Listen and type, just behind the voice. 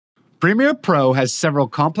Premiere Pro has several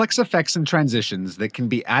complex effects and transitions that can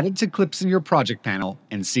be added to clips in your project panel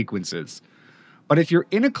and sequences. But if you're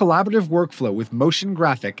in a collaborative workflow with motion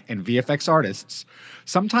graphic and VFX artists,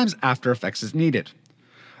 sometimes After Effects is needed.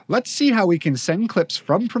 Let's see how we can send clips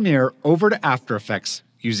from Premiere over to After Effects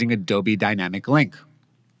using Adobe Dynamic Link.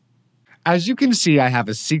 As you can see, I have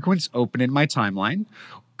a sequence open in my timeline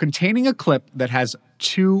containing a clip that has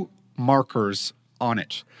two markers on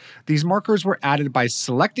it. These markers were added by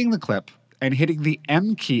selecting the clip and hitting the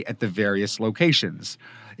M key at the various locations.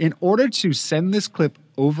 In order to send this clip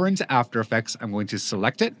over into After Effects, I'm going to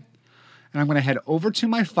select it, and I'm going to head over to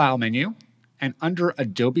my File menu, and under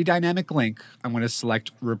Adobe Dynamic Link, I'm going to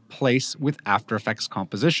select Replace with After Effects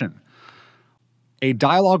Composition. A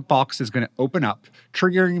dialog box is going to open up,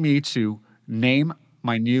 triggering me to name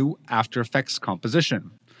my new After Effects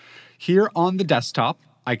composition. Here on the desktop,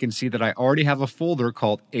 I can see that I already have a folder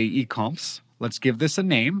called AE Comps. Let's give this a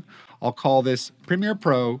name. I'll call this Premiere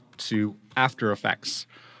Pro to After Effects.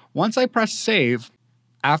 Once I press Save,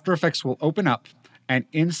 After Effects will open up, and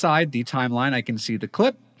inside the timeline I can see the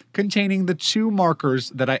clip containing the two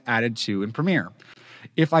markers that I added to in Premiere.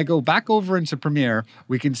 If I go back over into Premiere,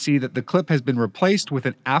 we can see that the clip has been replaced with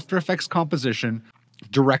an After Effects composition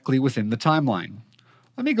directly within the timeline.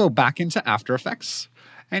 Let me go back into After Effects.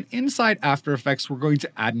 And inside After Effects, we're going to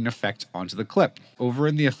add an effect onto the clip. Over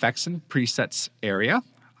in the Effects and Presets area,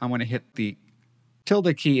 I'm going to hit the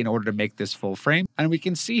tilde key in order to make this full frame. And we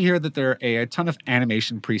can see here that there are a ton of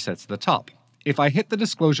animation presets at the top. If I hit the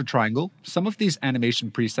disclosure triangle, some of these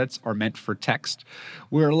animation presets are meant for text,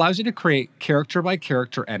 where it allows you to create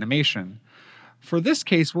character-by-character animation. For this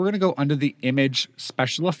case, we're going to go under the Image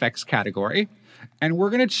Special Effects category, and we're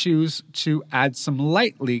going to choose to add some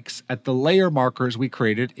light leaks at the layer markers we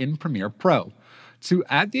created in Premiere Pro. To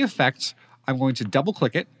add the effect, I'm going to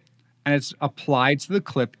double-click it, and it's applied to the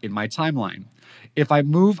clip in my timeline. If I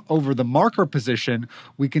move over the marker position,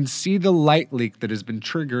 we can see the light leak that has been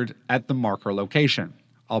triggered at the marker location.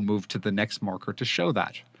 I'll move to the next marker to show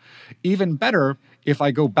that. Even better, if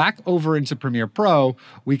I go back over into Premiere Pro,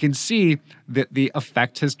 we can see that the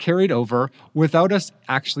effect has carried over without us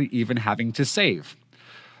actually even having to save.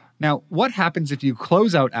 Now, what happens if you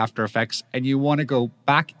close out After Effects and you want to go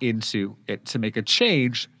back into it to make a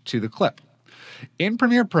change to the clip? In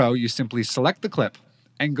Premiere Pro, you simply select the clip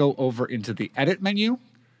and go over into the Edit menu,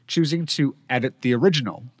 choosing to edit the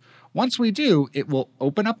original. Once we do, it will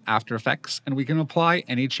open up After Effects and we can apply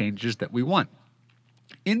any changes that we want.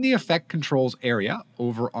 In the Effect Controls area,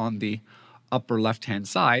 over on the upper left-hand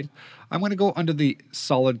side, I'm going to go under the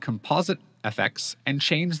Solid Composite Effects and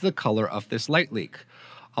change the color of this light leak.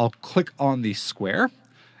 I'll click on the square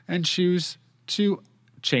and choose to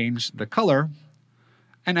change the color,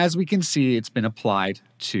 and as we can see, it's been applied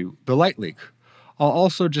to the light leak. I'll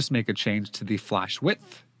also just make a change to the flash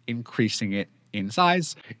width, increasing it in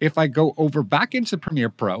size. If I go over back into Premiere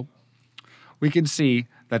Pro, we can see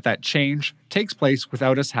that that change takes place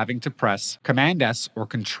without us having to press Command-S or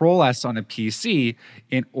Control-S on a PC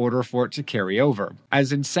in order for it to carry over.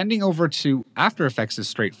 As in sending over to After Effects is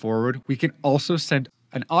straightforward, we can also send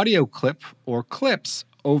an audio clip or clips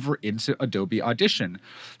over into Adobe Audition.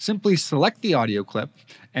 Simply select the audio clip,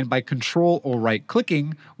 and by Control or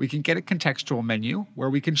right-clicking, we can get a contextual menu where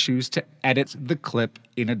we can choose to edit the clip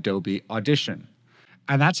in Adobe Audition.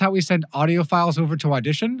 And that's how we send audio files over to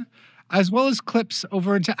Audition, as well as clips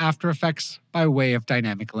over into After Effects by way of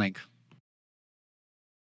Dynamic Link.